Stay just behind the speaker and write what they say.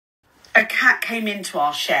cat came into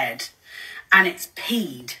our shed and it's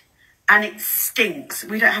peed and it stinks.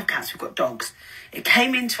 We don't have cats, we've got dogs. It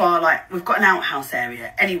came into our, like, we've got an outhouse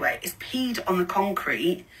area. Anyway, it's peed on the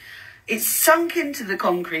concrete. It's sunk into the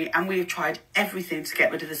concrete and we've tried everything to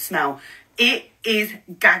get rid of the smell. It is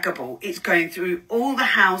gaggable. It's going through all the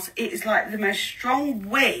house. It is like the most strong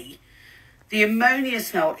wee. The ammonia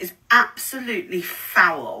smell is absolutely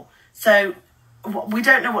foul. So we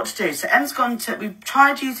don't know what to do. So Em's gone to, we've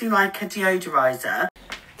tried using like a deodorizer.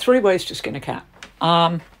 3 ways to skin a cat.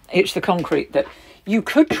 It's the concrete that you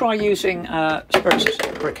could try using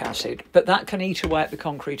citric acid, but that can eat away at the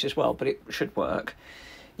concrete as well, but it should work.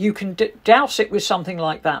 You can douse it with something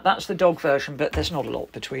like that. That's the dog version, but there's not a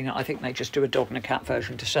lot between it. I think they just do a dog and a cat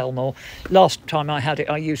version to sell more. Last time I had it,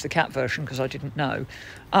 I used the cat version because I didn't know.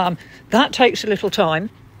 That takes a little time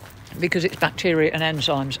because it's bacteria and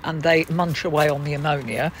enzymes and they munch away on the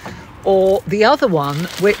ammonia. Or the other one,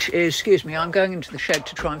 which is, excuse me, I'm going into the shed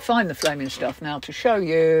to try and find the flaming stuff now to show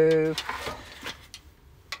you.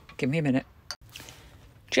 Give me a minute.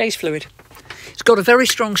 Jay's fluid. It's got a very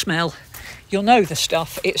strong smell. You'll know the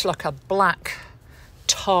stuff. It's like a black,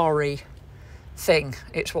 tarry thing.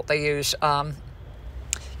 It's what they use.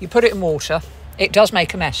 You put it in water. It does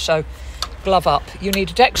make a mess, so glove up. You need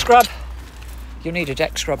a deck scrub. You need a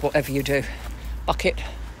deck scrub, whatever you do. Bucket.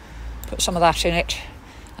 Put some of that in it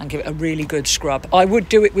and give it a really good scrub. I would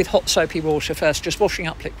do it with hot soapy water first, just washing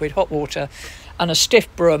up liquid, hot water, and a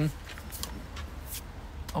stiff broom.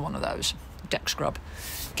 Or one of those. Deck scrub.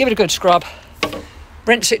 Give it a good scrub.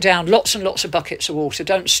 Rinse it down, lots and lots of buckets of water.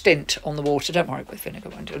 Don't stint on the water. Don't worry, with vinegar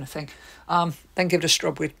won't do anything. Then give it a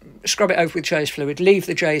scrub it over with Jay's fluid. Leave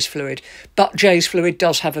the Jay's fluid. But Jay's fluid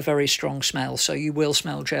does have a very strong smell, so you will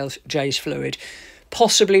smell Jay's fluid.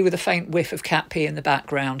 Possibly with a faint whiff of cat pee in the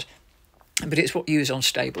background. But it's what you use on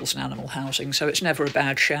stables and animal housing, so it's never a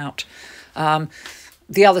bad shout.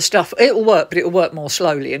 The other stuff, it'll work, but it'll work more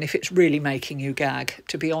slowly. And if it's really making you gag,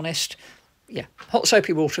 to be honest, yeah, hot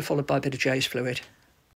soapy water followed by a bit of Jay's fluid.